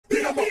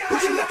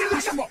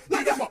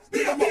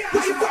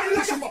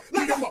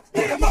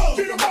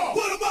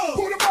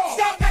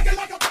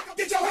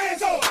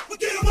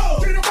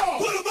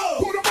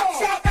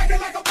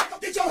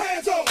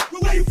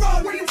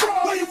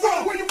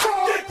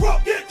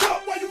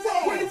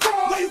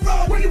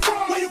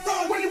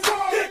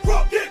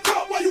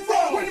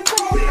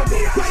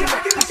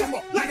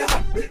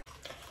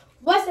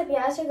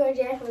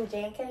from the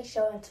JK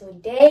Show, and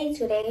today,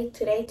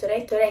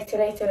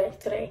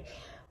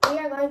 we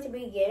are going to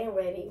be getting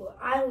ready. Well,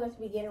 I'm going to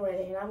be getting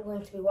ready, and I'm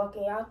going to be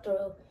walking y'all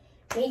through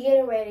me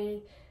getting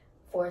ready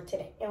for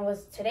today. And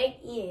what today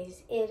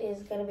is, it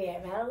is going to be a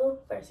battle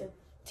versus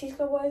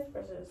T-School Boys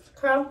versus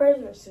Crown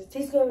Birds versus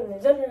T-School.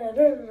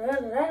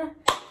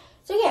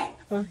 So yeah.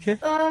 Okay.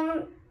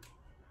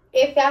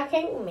 If y'all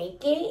can't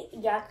make it,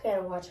 y'all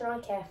can watch it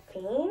on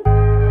Caffeine.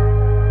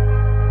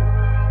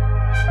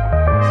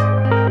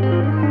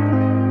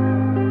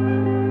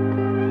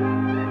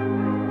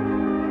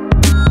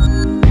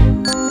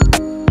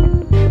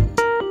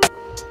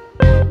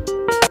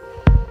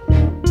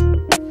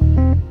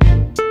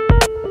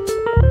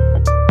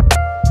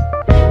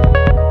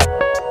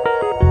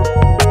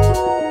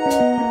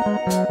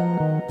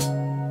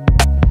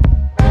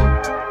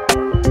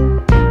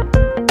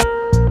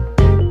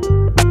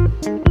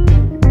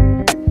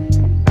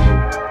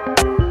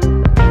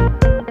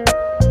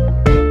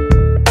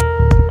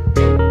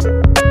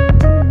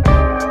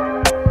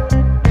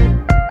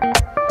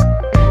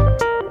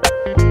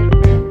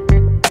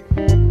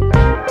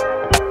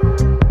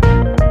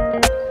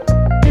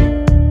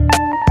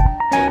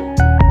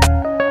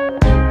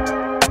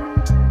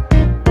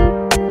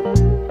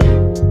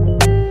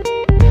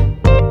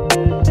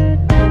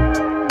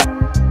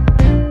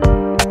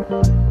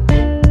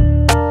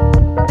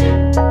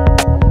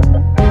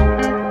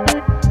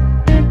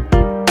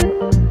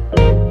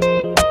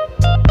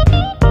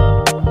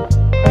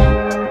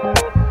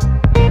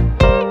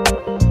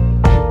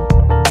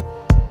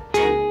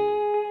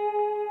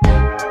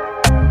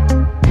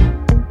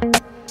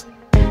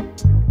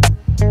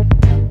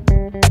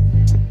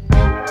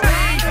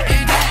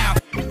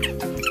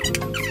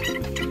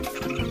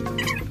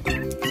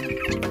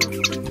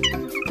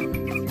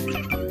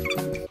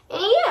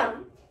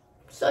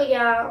 So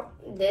y'all,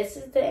 this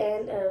is the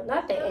end of,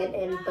 not the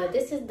end, but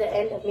this is the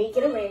end of me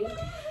getting ready.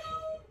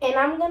 And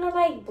I'm gonna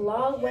like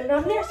vlog when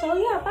I'm there, so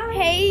yeah, bye.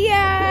 Hey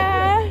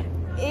y'all,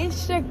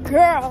 it's your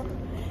girl,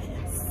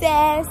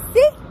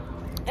 Sassy.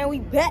 And we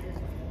back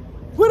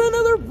with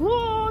another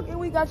vlog. And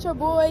we got your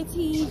boy,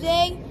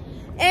 TJ.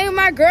 And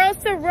my girl,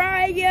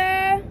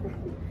 Soraya.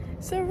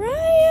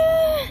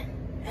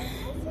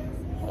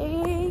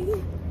 Hey.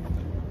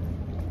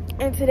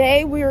 And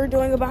today we are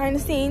doing a behind the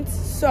scenes,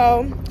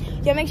 so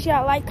y'all make sure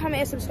y'all like, comment,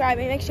 and subscribe,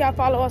 and make sure y'all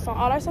follow us on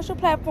all our social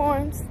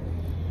platforms.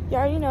 You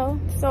already know.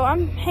 So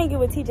I'm hanging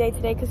with TJ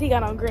today because he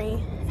got on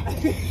green.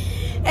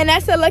 And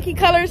that's a lucky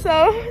color,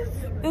 so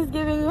it's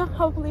giving,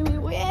 hopefully we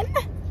win.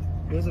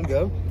 You want some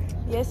go?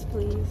 Yes,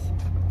 please.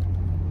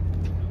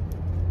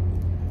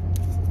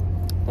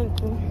 Thank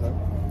you.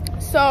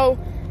 So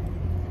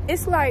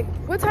it's like,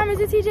 what time is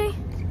it, TJ?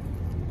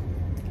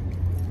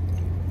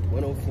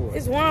 104.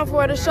 It's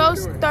 104. The show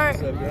start.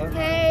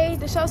 Hey,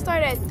 the show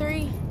started at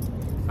 3.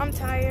 I'm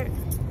tired.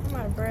 I'm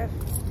out of breath.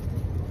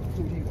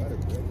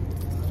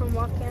 I'm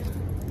walking.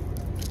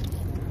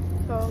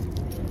 So,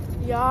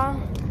 y'all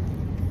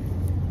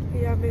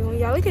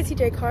look at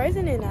TJ car.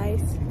 Isn't it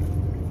nice?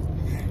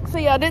 So,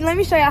 y'all, let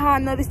me show y'all how I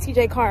know this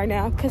TJ car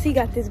now, cause he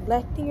got this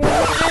black thing.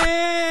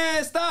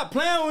 Man, stop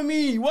playing with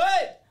me.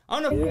 What?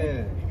 On the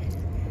Yeah.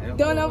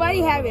 Don't nobody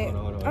have it.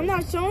 I'm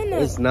not showing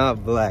them. It's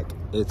not black.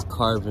 It's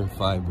carbon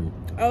fiber.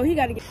 Oh, he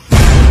gotta get.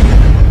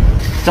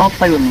 Don't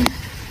play with me.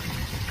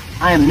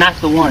 I am not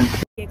the one.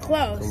 Get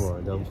close. Come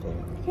on, don't play.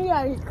 He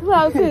gotta get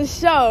close to the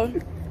show.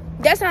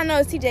 That's how I know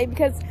it's TJ,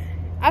 because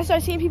I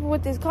started seeing people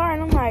with this car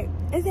and I'm like,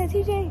 is that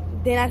TJ?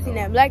 Then I seen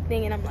that black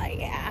thing and I'm like,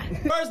 yeah.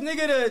 first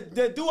nigga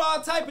to do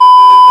all type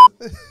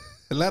of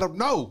let them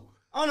know.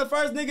 I'm the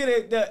first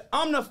nigga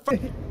I'm the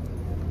first.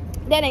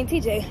 That ain't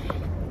TJ.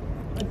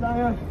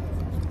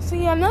 So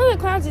yeah, none of the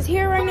clowns is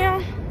here right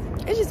now.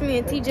 It's just me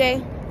and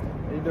TJ.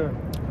 How you doing?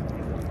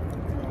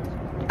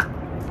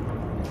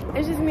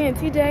 It's just me and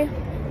TJ.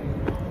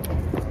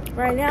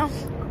 Right now,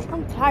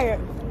 I'm tired.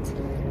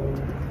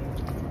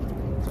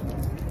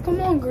 Come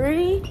on,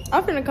 Green.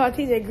 I'm finna call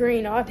TJ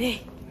Green all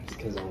day. It's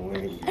because I'm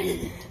wearing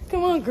green.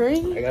 Come on,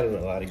 Green. I got a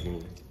lot of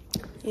green.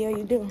 Yeah,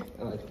 you do.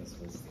 I like this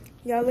one.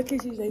 Y'all look at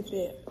TJ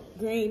fit.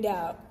 Greened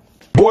out.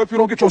 Boy, if you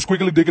don't get your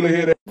squiggly diggly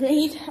head.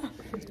 Greened out.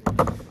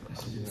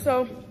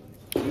 So,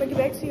 I'm gonna get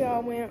back to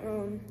y'all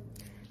when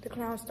the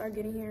clowns start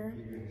getting here.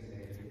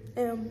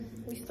 And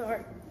we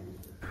start.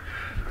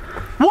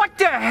 What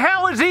the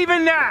hell is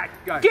even that?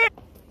 Get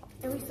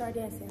And we start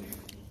dancing.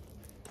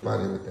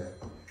 Body with that.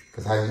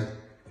 Cause how you?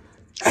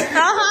 Tell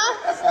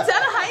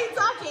them how you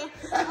talking.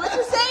 What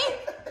you say?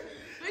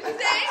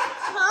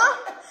 Huh?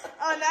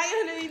 Oh, now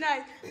you're gonna be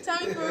nice. Tell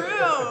me for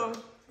real.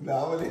 No, I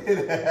wanna hear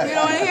that. You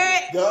don't wanna hear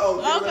it? Go.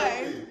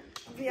 Okay.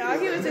 Yeah,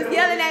 he was just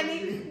yelling at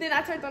me. Then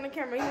I turned on the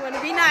camera. He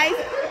wanna be nice.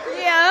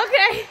 Yeah,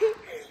 okay.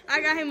 I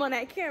got him on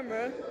that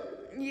camera.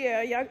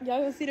 Yeah, y'all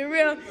gonna see the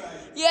real.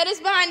 Yeah, this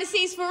behind the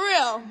scenes for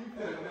real.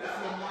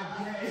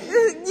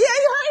 Yeah,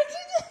 you heard it.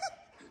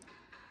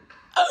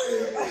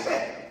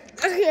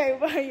 Okay,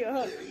 bye,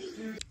 y'all.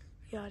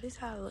 Y'all, this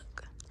how I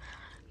look.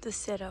 The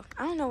setup.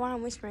 I don't know why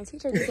I'm whispering.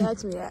 Teacher just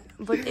asked me that.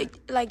 But,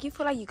 like, you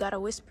feel like you gotta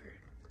whisper.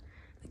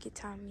 Look at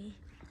Tommy.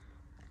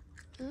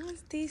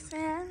 It's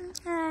decent.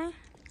 Okay.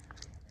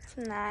 It's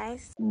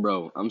nice.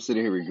 Bro, I'm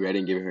sitting here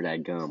regretting giving her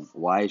that gum.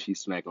 Why is she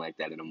smacking like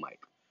that in a mic?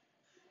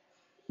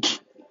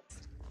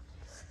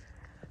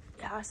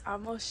 Yeah, it's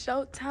almost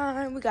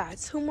showtime. We got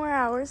 2 more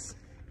hours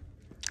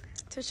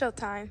to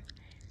showtime.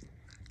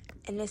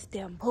 And it's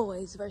them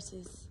boys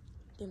versus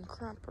them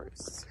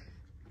crumpers.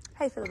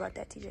 How you feel about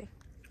that, TJ?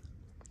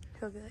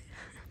 Feel good?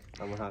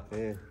 I'm gonna hop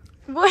in.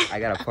 Boy. I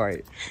got a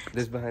part.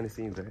 This behind the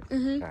scenes, right?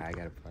 Mm-hmm. I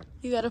got a part.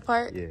 You got a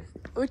part? Yeah.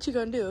 What you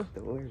gonna do?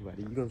 Don't worry about it.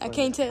 You gonna I find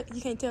can't out. tell.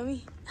 You can't tell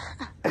me.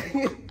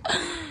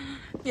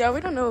 Yeah,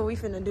 we don't know what we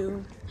finna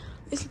do.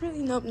 It's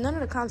really none of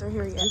the clowns are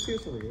here yet. You see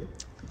what's over here?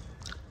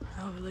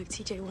 Oh, look,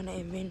 TJ want an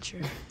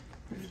adventure.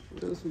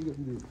 What else we gonna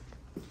do?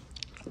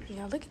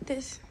 Yeah, look at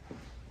this.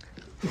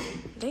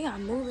 They got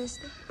moving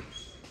stuff.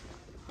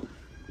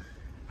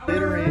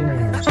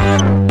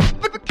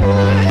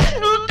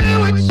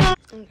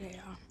 Okay,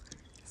 y'all.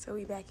 So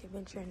we back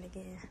adventuring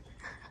again.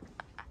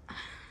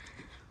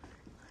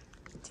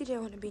 TJ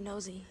want to be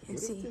nosy and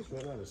see.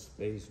 Run out of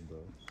space, bro.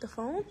 The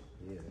phone?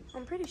 Yeah.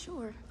 I'm pretty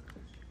sure.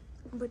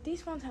 But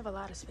these phones have a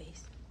lot of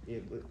space. Yeah,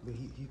 but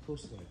he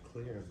posted like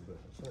clear them, but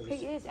I feel like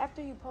He is.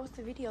 After you post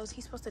the videos,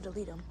 he's supposed to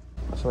delete them.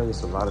 it's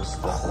a lot of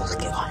stuff.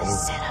 Look at all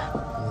this setup.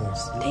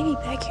 Yes. They be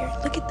back here.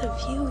 Look at the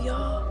view,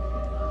 y'all.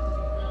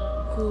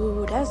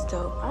 Ooh, that's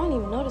dope. I didn't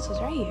even know this was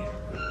right here.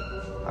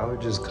 I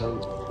would just come.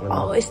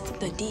 Oh, it's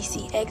the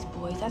DCX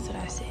boys. That's what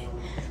I said.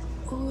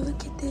 Ooh,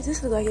 look at this.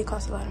 This looks like it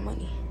costs a lot of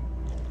money.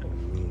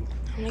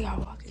 And they got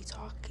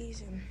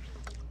walkie-talkies and...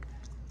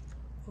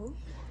 Ooh,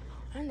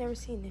 I've never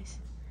seen this.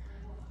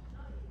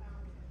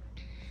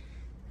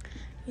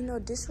 You know,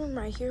 this room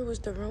right here was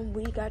the room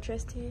we got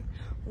dressed in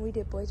when we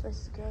did Boys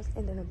versus Girls,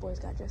 and then the boys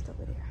got dressed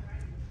over there.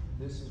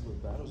 This is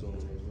what Battlezone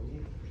is,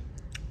 wasn't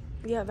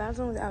it? Yeah,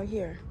 Battlezone was out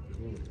here.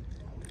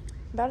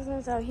 Battlezone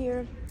was out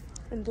here,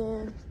 and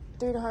then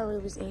 3 the Hard Way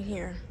was in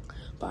here.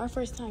 But our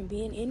first time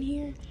being in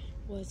here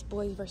was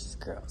Boys versus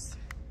Girls.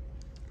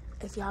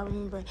 If y'all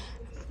remember,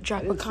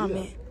 drop a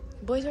comment.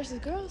 Boys versus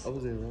Girls? I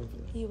wasn't wrong for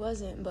that. He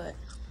wasn't, but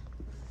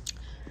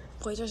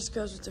Boys versus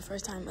Girls was the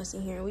first time us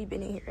in here, and we've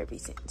been in here ever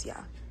since,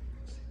 y'all.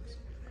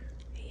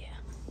 Yeah.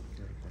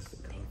 That's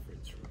the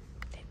conference room.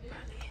 They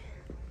probably...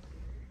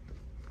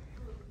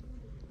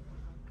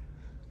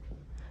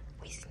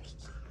 We sneaky.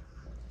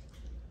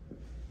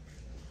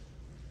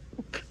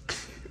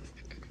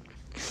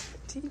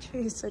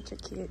 TJ is such a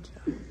kid,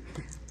 y'all.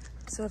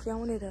 So if y'all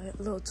wanted a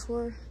little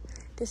tour,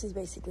 this is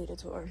basically the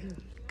tour.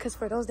 Because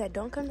for those that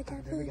don't come to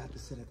Caffeine, Never got to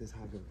sit at this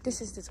hot girl.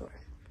 this is the tour.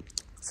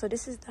 So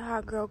this is the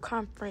Hot Girl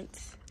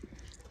Conference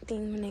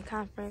theme in their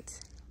conference.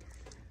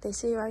 They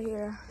sit right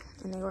here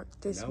and they work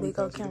this big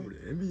old camera.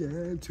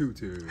 NBA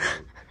tutu.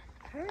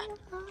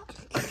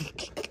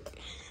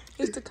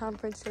 It's the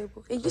conference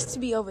table. It used to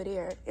be over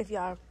there, if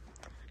y'all...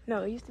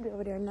 No, it used to be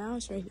over there. Now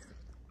it's right here.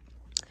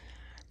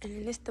 And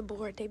then this the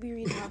board they be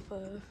reading off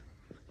of.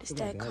 It's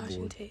that caution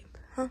board. tape.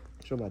 Huh?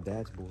 Show my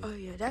dad's board. Oh,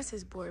 yeah, that's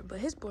his board. But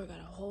his board got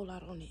a whole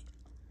lot on it.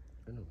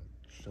 I know,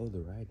 show the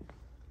writing.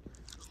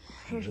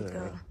 Here you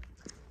go.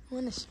 I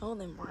want to show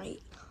them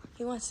right.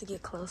 He wants to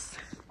get close.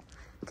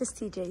 Because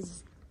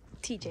TJ's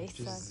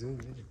Just son. zoom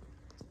in.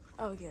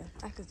 Oh, yeah,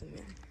 I could zoom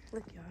in.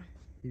 Look, y'all.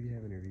 He be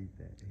having to read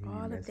that. He be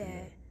All of messing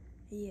that. up.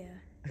 Yeah.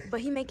 But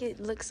he make it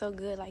look so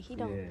good. Like, he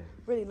don't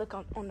really look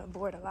on the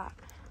board a lot.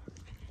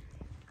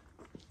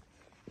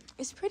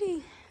 It's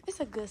pretty, it's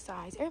a good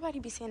size. Everybody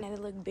be saying that it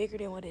look bigger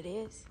than what it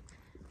is.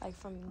 Like,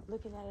 from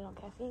looking at it on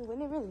Caffeine,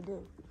 when it really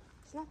do.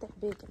 It's not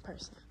that big in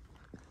person.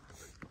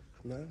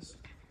 Nice.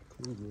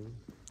 Cool, bro.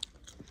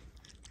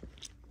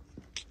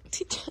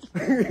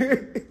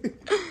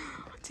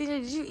 TJ,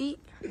 did you eat?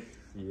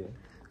 Yeah.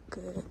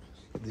 Good.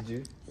 Did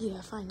you?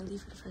 Yeah, finally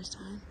for the first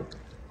time.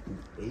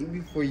 Ate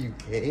before you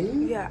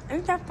came? Yeah,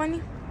 ain't that funny?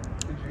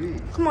 What did you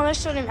eat? Come on,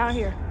 let's show them out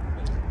here.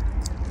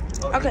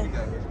 Okay.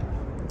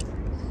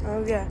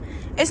 Oh, yeah.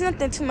 It's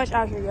nothing too much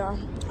out here, y'all.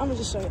 I'm gonna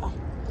just show y'all.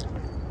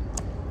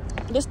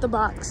 This the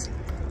box.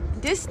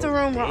 This the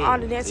room where all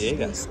the dancers Yeah, it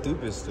be. got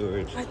stupid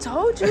storage. I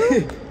told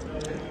you.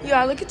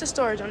 Yeah, look at the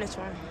storage on this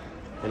one.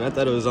 And I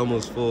thought it was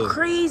almost full.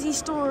 Crazy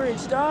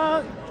storage,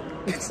 dog.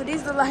 So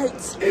these the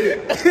lights.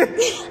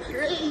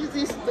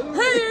 Crazy storage.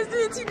 Hey, it's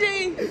it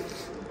today.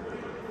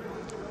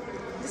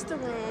 This the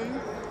room.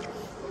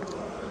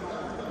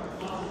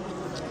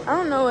 I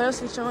don't know what else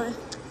he's showing.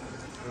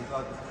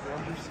 Huh?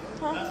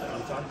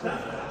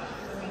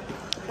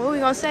 What are we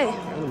gonna say? I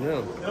don't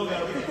know.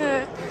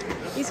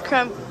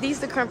 These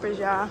the crumpers,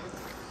 y'all.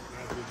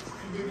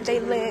 They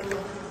lit.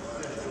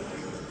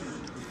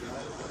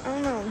 I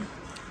don't know.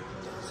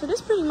 So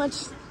this pretty much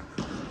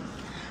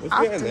What's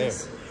behind there?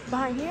 office.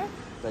 Behind here?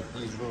 Like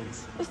these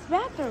rooms. It's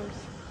bathrooms.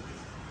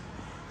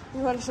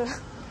 You want to show?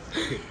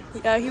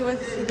 Yeah, he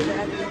wants to see the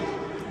bathroom.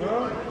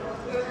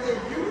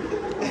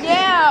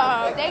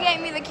 Yeah, they gave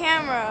me the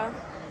camera.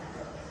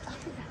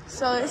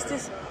 So it's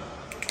this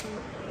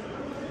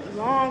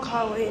long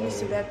hallway and it's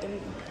the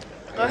bathroom.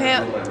 Go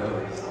ahead.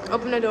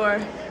 Open the door.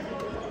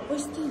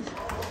 What's this?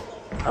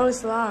 Oh,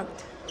 it's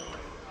locked.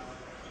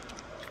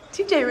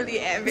 TJ really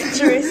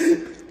adventurous.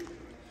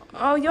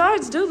 Oh,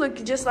 yours do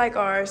look just like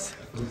ours.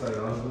 Looks like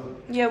ours.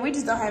 Yeah, we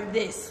just don't have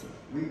this.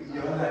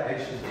 Y'all have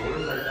extra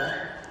doors like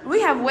that?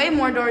 We have way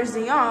more doors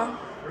than y'all.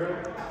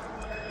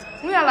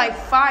 We got like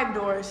 5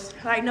 doors.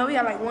 Like, no, we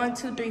got like 1,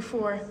 2, 3,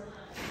 4.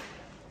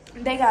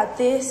 They got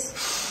this,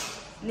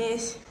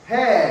 this.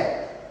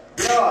 Hey!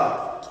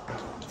 Y'all!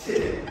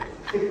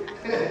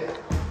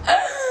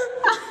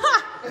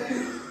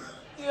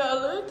 Yo,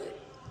 look.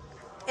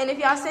 And if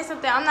y'all say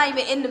something, I'm not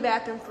even in the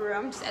bathroom for real.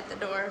 I'm just at the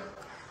door.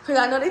 Because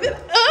I know they be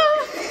like,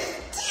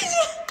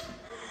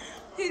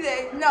 He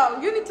said, no,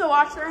 you need to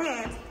wash your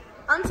hands.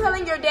 I'm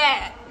telling your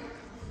dad.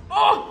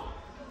 Oh,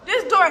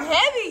 this door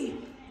heavy.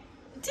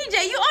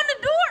 TJ, you on the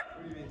door?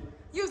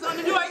 You was on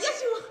the door.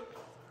 Yes, you were.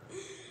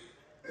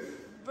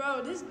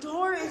 Bro, this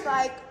door is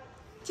like,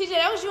 TJ,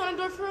 that was you on the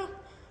door for real?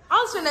 I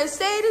was finna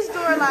say this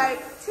door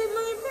like 10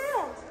 million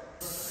pounds.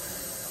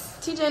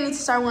 TJ needs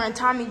to start wearing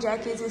Tommy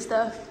jackets and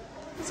stuff.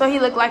 So he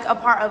look like a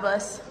part of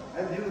us.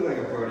 I do look like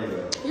a party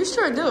though. You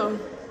sure do.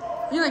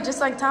 You look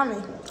just like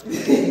Tommy.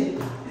 You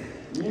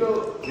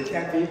know, the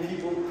Caffeine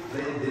people,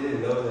 they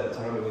didn't know that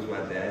Tommy was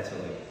my dad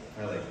till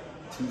like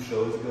 2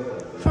 shows ago.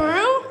 Like, For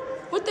real?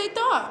 What they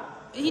thought?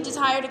 He just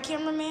hired a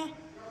cameraman?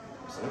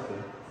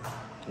 something.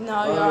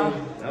 No, y'all.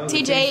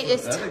 TJ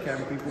is,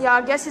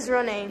 y'all guess his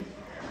real name.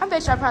 I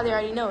bet y'all probably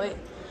already know it.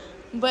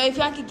 But if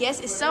y'all could guess,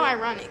 it's so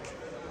ironic.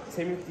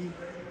 Timothy.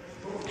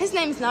 His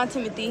name's not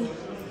Timothy.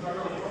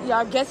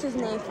 Y'all guess his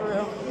name for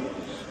real.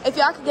 If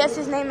y'all could guess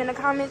his name in the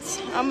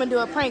comments, I'm gonna do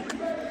a prank.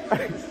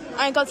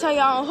 I ain't gonna tell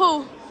y'all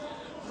who,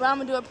 but I'm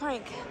gonna do a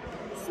prank.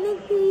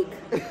 Sneak peek.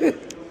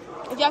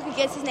 If y'all could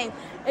guess his name.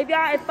 If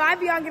 5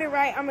 of y'all get it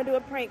right, I'm gonna do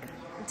a prank.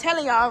 I'm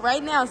telling y'all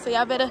right now, so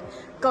y'all better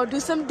go do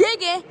some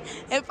digging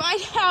and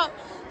find out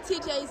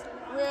TJ's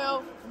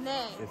real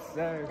name. Yes,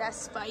 sir. That's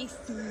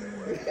spicy.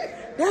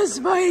 That's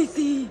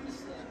spicy.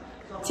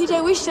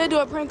 TJ, we should do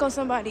a prank on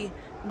somebody,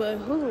 but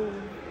who?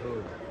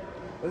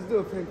 Let's do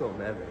a prank on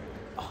Maverick.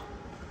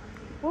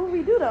 What would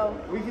we do though?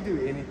 We could do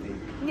anything.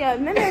 Yeah,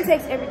 Man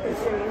takes everything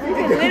serious. We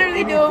can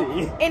literally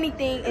do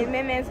anything, and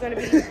Man's gonna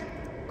be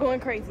going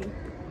crazy.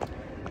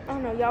 I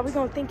don't know, y'all. We're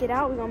gonna think it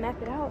out. We're gonna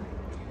map it out,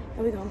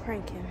 and we're gonna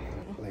prank him.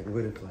 Like,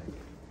 what if like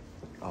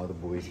all the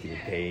boys get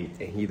paid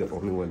and he the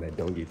only one that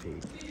don't get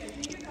paid?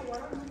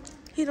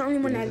 He's the only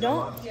one that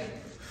don't.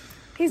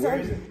 He's the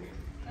only.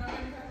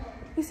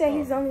 You say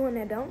he's the only one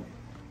that don't?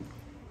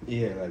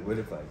 Yeah, like what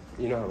if like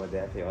you know how my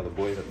dad pay all the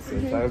boys at the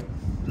same time,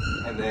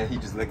 and then he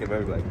just look at me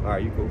and be like, all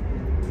right, you cool,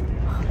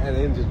 and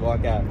then just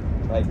walk out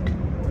like,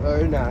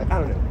 or not, I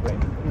don't know.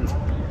 Like,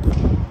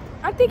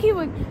 I think he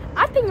would.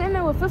 I think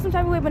Man would feel some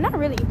type of way, but not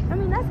really. I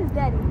mean, that's his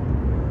daddy.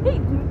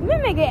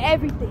 Man get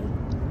everything.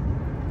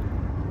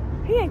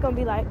 He ain't gonna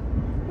be like,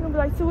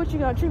 so what you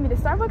gonna treat me to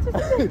Starbucks or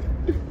something?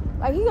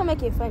 Like, he gonna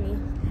make it funny.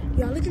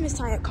 Y'all, look at Miss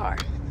Tanya car.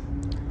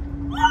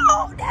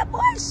 Whoa, that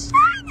boy's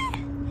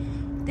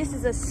shining. This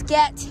is a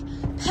scat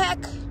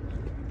pack.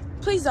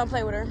 Please don't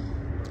play with her.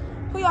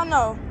 Who y'all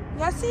know?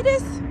 Y'all see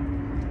this?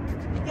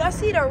 Y'all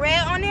see the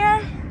red on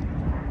there?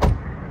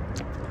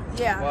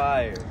 Yeah.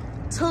 fire.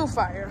 2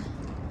 fire.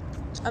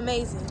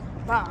 Amazing.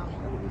 Wow.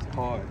 That was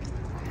hard.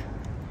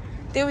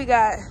 Then we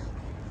got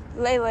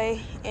Lele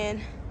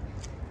and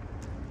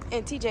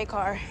TJ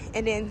car,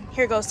 and then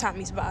here goes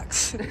Tommy's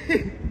box. Why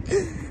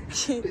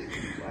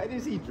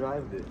does he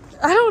drive this?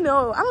 I don't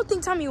know. I don't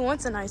think Tommy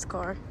wants a nice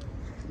car.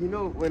 You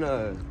know when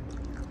I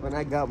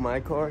got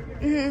my car,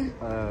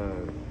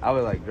 I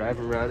would like drive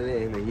around in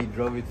it, and then he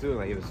drove it too.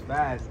 Like it was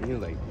fast, and he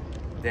was like,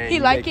 "Dang."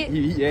 He like it?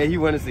 He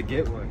wanted us to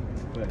get one,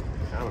 but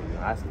I don't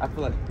know. I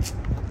feel like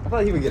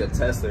he would get a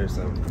Tesla or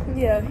something.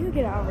 Yeah, he would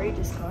get an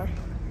outrageous car.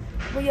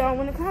 But y'all,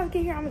 when the clouds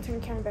get here, I'm gonna turn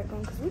the camera back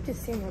on because we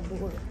just sitting here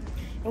bored,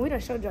 and we done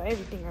showed y'all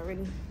everything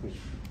already.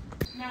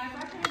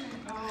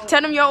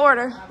 Tell them your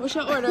order. What's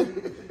your order?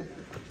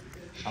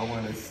 I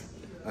want a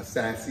strawberry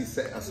sassy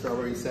sass. A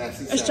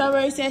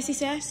strawberry sassy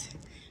sass.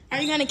 Are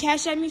you gonna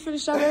cash at me for the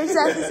strawberry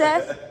sassy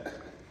sass?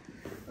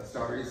 A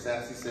strawberry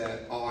sassy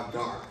sass, all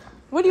dark.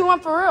 What do you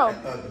want for real?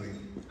 Ugly.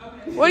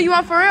 What do you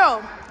want for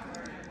real?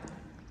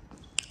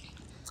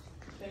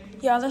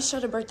 Y'all, let's show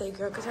the birthday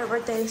girl because her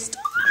birthday is.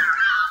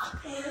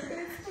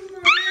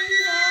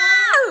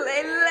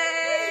 Lele.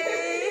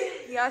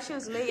 Y'all, she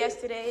was lit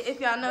yesterday. If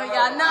y'all know,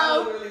 y'all know. I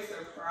was really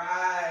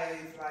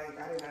surprised. Like,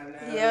 I did not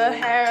know. Yeah,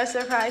 her a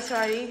surprise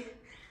party.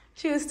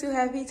 She was too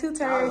happy, too I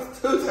turned. was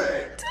too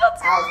tired. Too I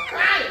was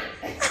crying.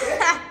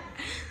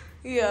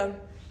 Yeah.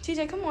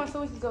 TJ, come on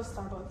so we can go to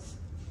Starbucks.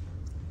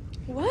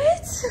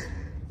 What?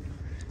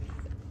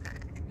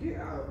 Get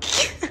out.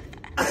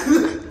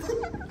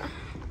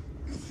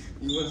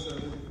 You want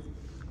something?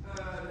 No.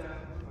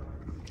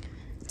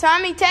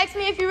 Tommy, text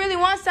me if you really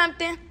want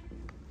something.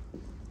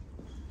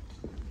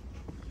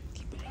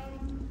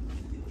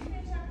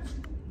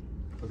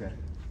 Okay.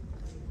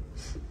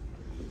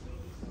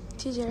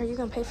 TJ, are you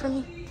gonna pay for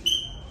me?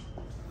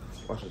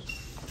 Watch it.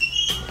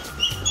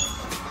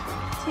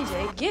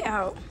 TJ, get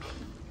out.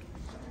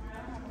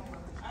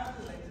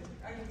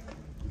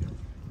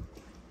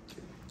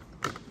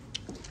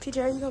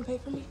 TJ, are you gonna pay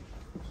for me?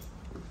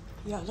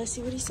 Yeah, let's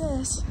see what he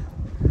says.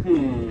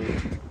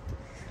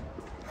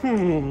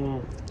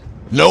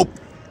 Nope.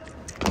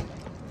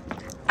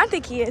 I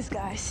think he is,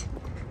 guys.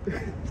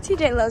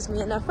 TJ loves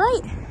me enough,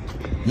 right?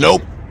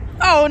 Nope.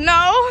 Oh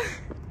no!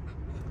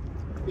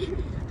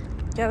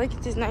 Yeah, look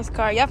at this nice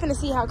car. Y'all finna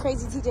see how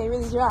crazy TJ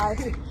really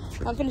drives.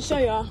 I'm finna show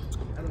y'all.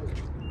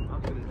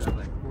 I'm gonna drive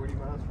like 40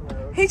 miles per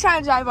hour. He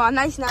trying to drive all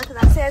nice now because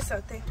I said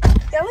something.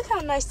 Yeah, look how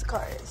nice the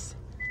car is.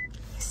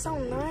 It's so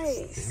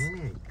nice.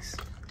 Thanks.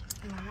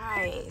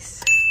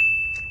 Nice.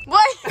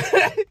 What?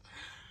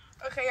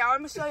 Okay, y'all,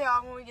 let me show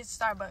y'all when we get to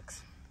Starbucks.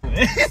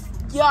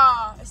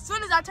 Y'all, as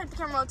soon as I turned the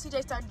camera on,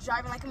 TJ started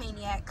driving like a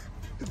maniac.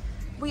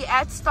 We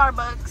at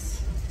Starbucks.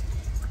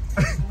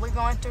 We're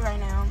going through right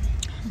now.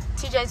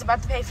 TJ's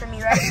about to pay for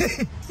me,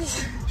 right?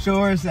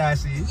 Sure,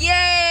 Sassy.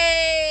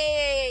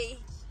 Yay!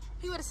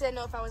 He would have said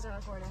no if I wasn't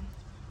recording.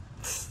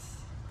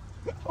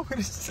 I would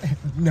have said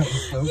no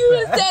so You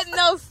would have fast. said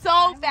no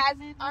so fast.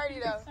 I already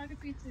know.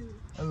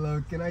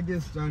 Hello, can I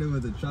get started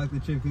with a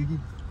chocolate chip cookie?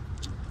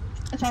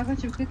 A chocolate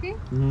chip cookie?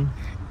 Mm-hmm.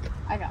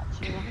 I got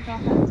you. Let me go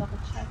ahead and double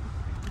check.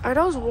 Are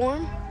those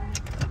warm?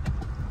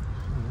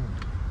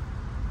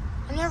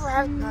 I never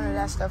had none of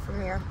that stuff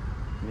from here.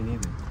 Me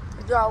neither.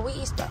 Y'all, we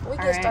get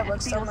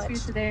Starbucks so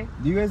much. Today?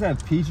 Do you guys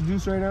have peach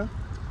juice right now?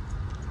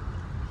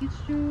 Peach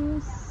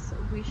juice?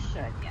 We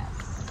should,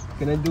 yes.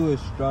 Can I do a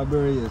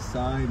strawberry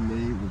acai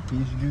made with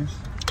peach juice?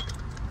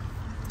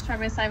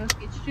 Strawberry side with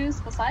peach juice.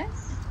 What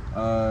size?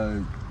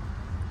 Y'all,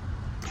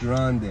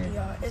 Grande.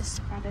 it's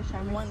Grande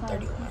strawberry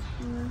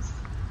 131. size.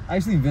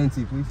 Actually,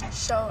 venti, please.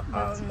 Show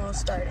almost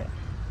started.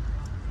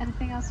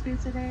 Anything else for you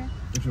today?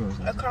 Which one was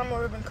A that? caramel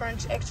ribbon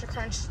crunch, extra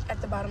crunch at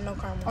the bottom, no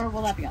caramel. Or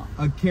will that be all?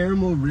 A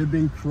caramel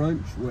ribbon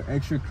crunch with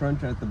extra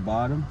crunch at the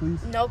bottom,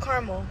 please. No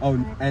caramel Oh,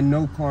 and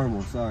no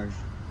caramel, sorry.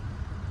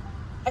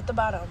 at the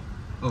bottom.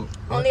 Oh,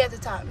 Only at the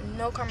top.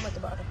 No caramel at the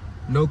bottom.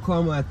 no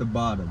caramel at the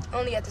bottom.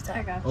 Only at the I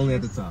top. got Only you.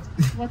 at the top.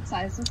 What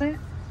size is it?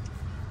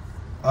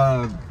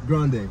 Grande.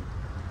 Grande.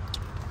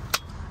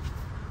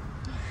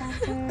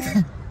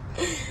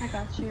 I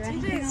got you.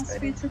 Anything else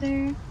for you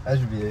today? That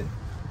should be it.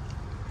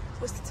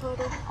 What's the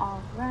total?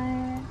 All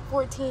right.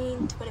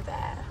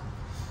 $14.25.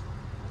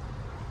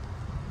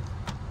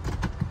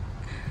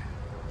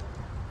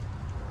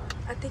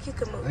 I think you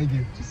can move. Thank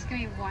you. Just give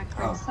me one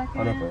quick Oh, second.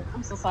 hold up,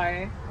 I'm so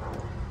sorry.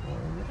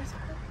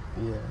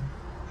 Yeah.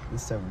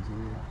 It's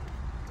 17.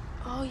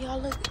 Oh, y'all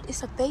look.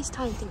 It's a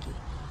FaceTime thingy.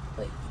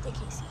 Wait, they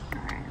can't see.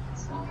 Alright,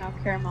 so no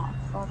caramel.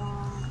 Hold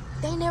on.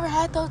 They never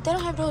had those. They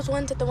don't have those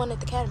ones at the one at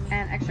the Academy.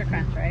 And extra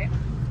crunch, right?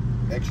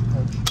 Extra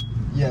crunch?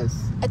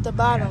 Yes. At the I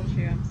bottom. got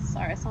you. I'm so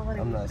sorry. It's not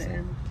letting I'm me not fit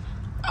saying.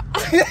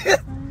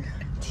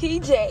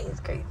 in. TJ is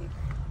crazy.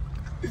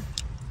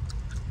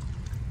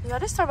 Yo,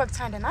 this Starbucks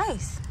kind of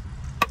nice.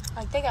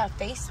 Like, they got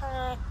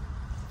FaceTime.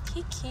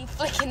 He keep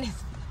flicking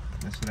this.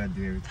 That's what I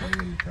do every time I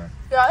get in the car.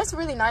 Yo, it's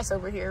really nice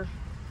over here.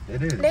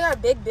 It is. They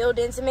got big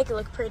buildings to make it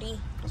look pretty.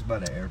 It's by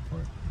the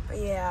airport.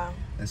 Yeah.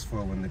 It's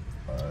for when the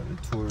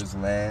tourists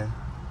land.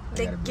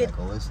 They They gotta be get- like,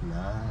 oh, it's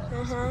nice.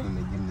 But when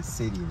they get in the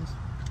city, it's...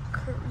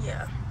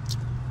 Yeah.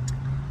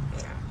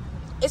 Yeah.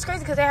 It's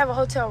crazy because they have a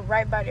hotel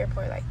right by the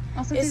airport. Like,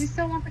 Also, It's- do you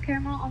still want the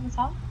caramel on the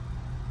top?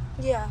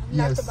 yeah, Yes,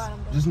 not the bottom.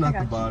 Though. just not I the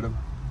got you. bottom.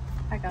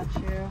 I got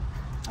you.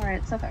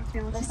 Alright, so back to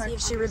you. Let's see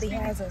if she really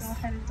has us. Go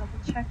ahead and double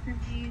check for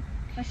me.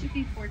 That should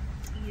be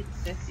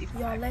 $14.55.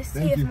 Y'all, let's see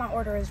Thank if you. my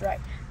order is right.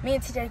 Me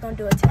and TJ gonna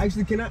do a test.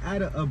 Actually, can I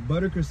add a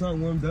butter croissant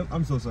warmed up?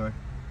 I'm so sorry.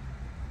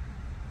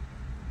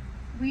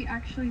 We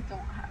actually don't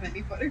have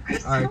any butter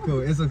crystals. All right,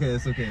 cool. It's okay.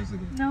 It's okay. It's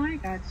okay. No, I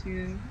got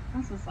you.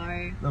 I'm so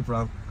sorry. No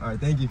problem. All right,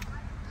 thank you.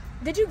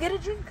 Did you get a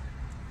drink?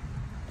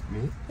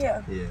 Me?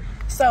 Yeah. Yeah.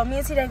 So me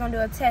and TJ gonna do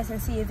a test and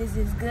see if it's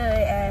as good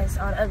as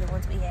all the other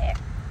ones we had.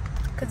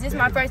 Cause this is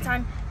my first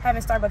time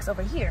having Starbucks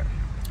over here.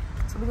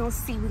 So we're gonna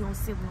see.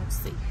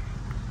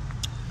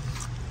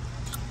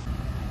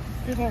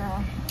 Okay,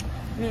 now.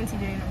 Me and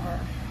TJ in the car.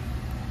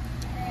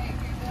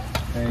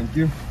 Thank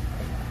you.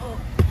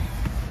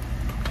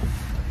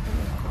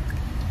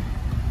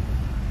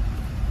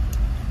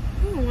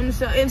 I don't want to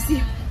sell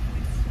MC.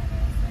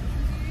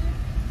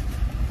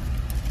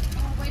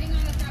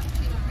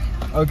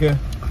 Okay.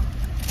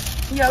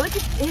 Yo, look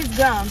at his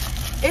gum.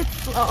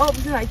 It's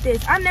open like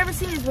this. I've never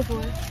seen this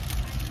before.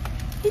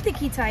 He think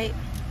he tight.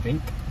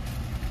 Think?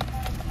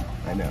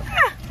 I know.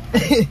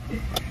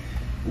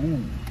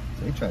 Ooh,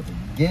 they tried to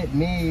get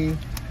me.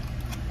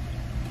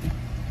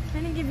 They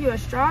didn't give you a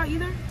straw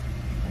either.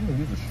 I didn't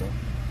use a straw.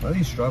 Why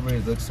these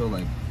strawberries look so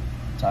like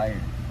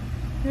tired?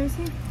 Let me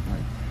see.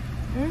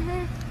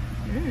 Like,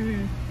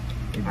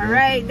 they All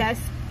right, that's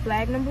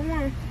flag number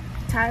 1.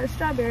 Tired of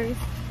strawberries.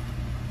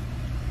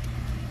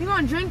 You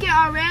gonna drink it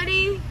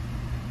already?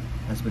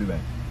 I spit it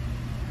back.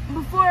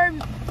 Before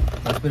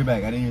I spit it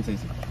back. I didn't even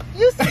taste it.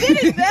 you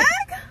spit it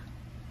back?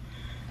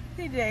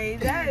 TJ,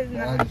 that is I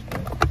not. just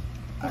spit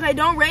it. Okay,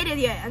 don't rate it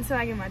yet until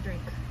I get my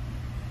drink.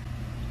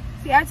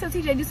 See, I tell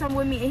TJ do something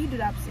with me and he do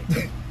the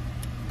opposite.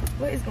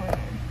 What is going on?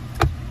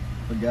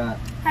 Forgot.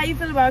 How you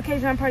feel about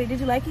occasion party? Did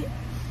you like it?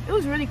 It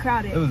was really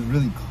crowded. It was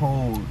really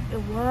cold.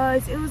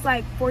 It was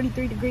like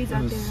 43 degrees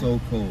out there. It was so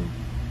cold.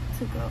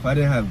 To go. If I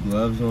didn't have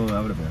gloves on, I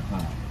would have been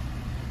hot.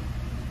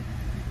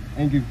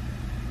 Thank you.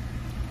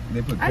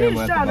 They put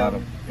caramel at the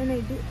bottom. And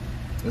they did.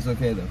 It's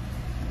okay though.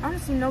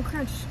 Honestly, no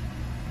crunch.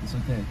 It's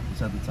okay.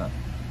 It's at the top.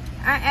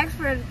 I asked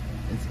for it.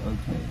 It's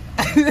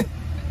okay.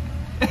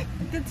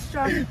 Get the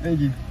straw. Thank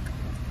you.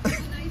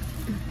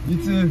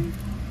 You too.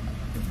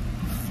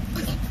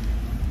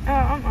 Oh,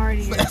 I'm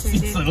already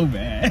irritated. So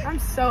bad. I'm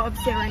so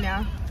upset right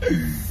now.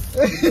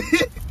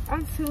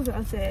 I'm too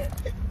upset.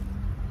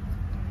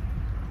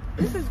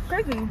 This is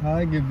crazy. How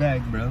I get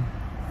back, bro?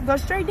 Go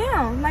straight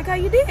down, like how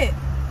you did.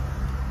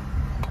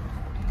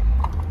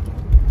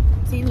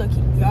 See, look,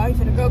 y'all, you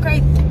finna go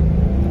crazy.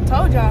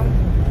 Told y'all.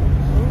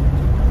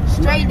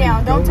 Straight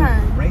down, don't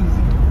turn. Crazy.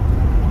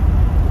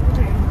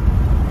 Okay.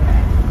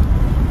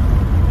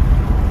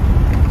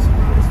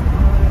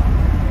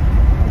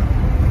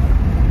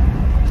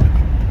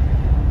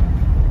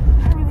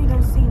 I really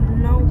don't see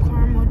no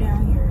caramel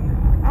down here,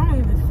 y'all. I don't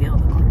even feel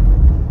the caramel.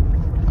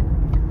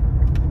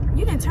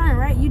 You didn't turn,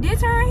 right? You did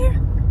turn right here?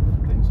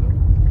 I think so.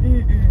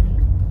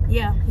 Mm-mm.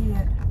 Yeah, he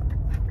did.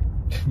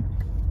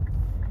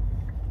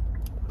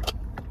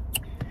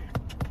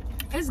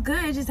 It's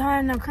good, it's just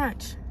hard no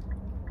crunch.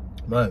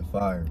 Mine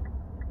fire.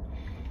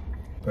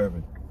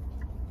 Perfect.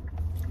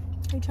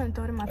 You trying to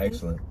throw it in my face?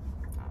 Excellent.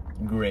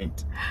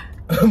 Great.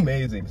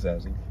 Amazing,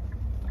 Sassy.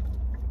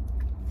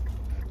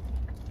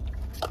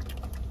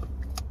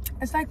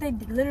 It's like they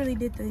literally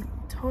did the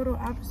total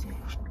opposite.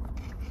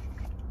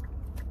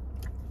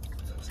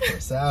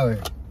 It's sour.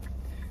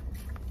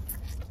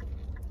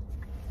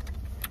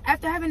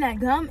 After having that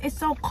gum, it's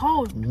so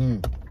cold. Mm-hmm.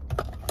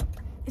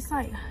 It's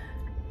like,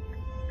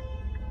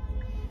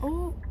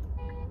 oh.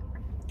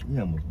 You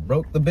almost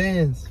broke the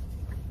bins.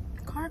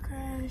 Car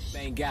crash.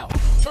 Bang out.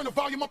 Turn the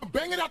volume up and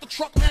bang it out the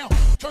truck now.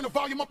 Turn the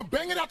volume up and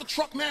bang it out the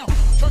truck now.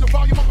 Turn the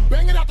volume up and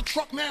bang it out the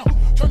truck now.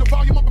 Turn the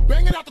volume up and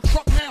bang it out the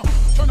truck now.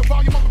 Turn the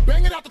volume up and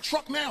bang it out the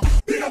truck now.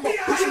 Beat 'em up,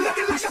 push 'em up,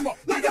 push 'em up.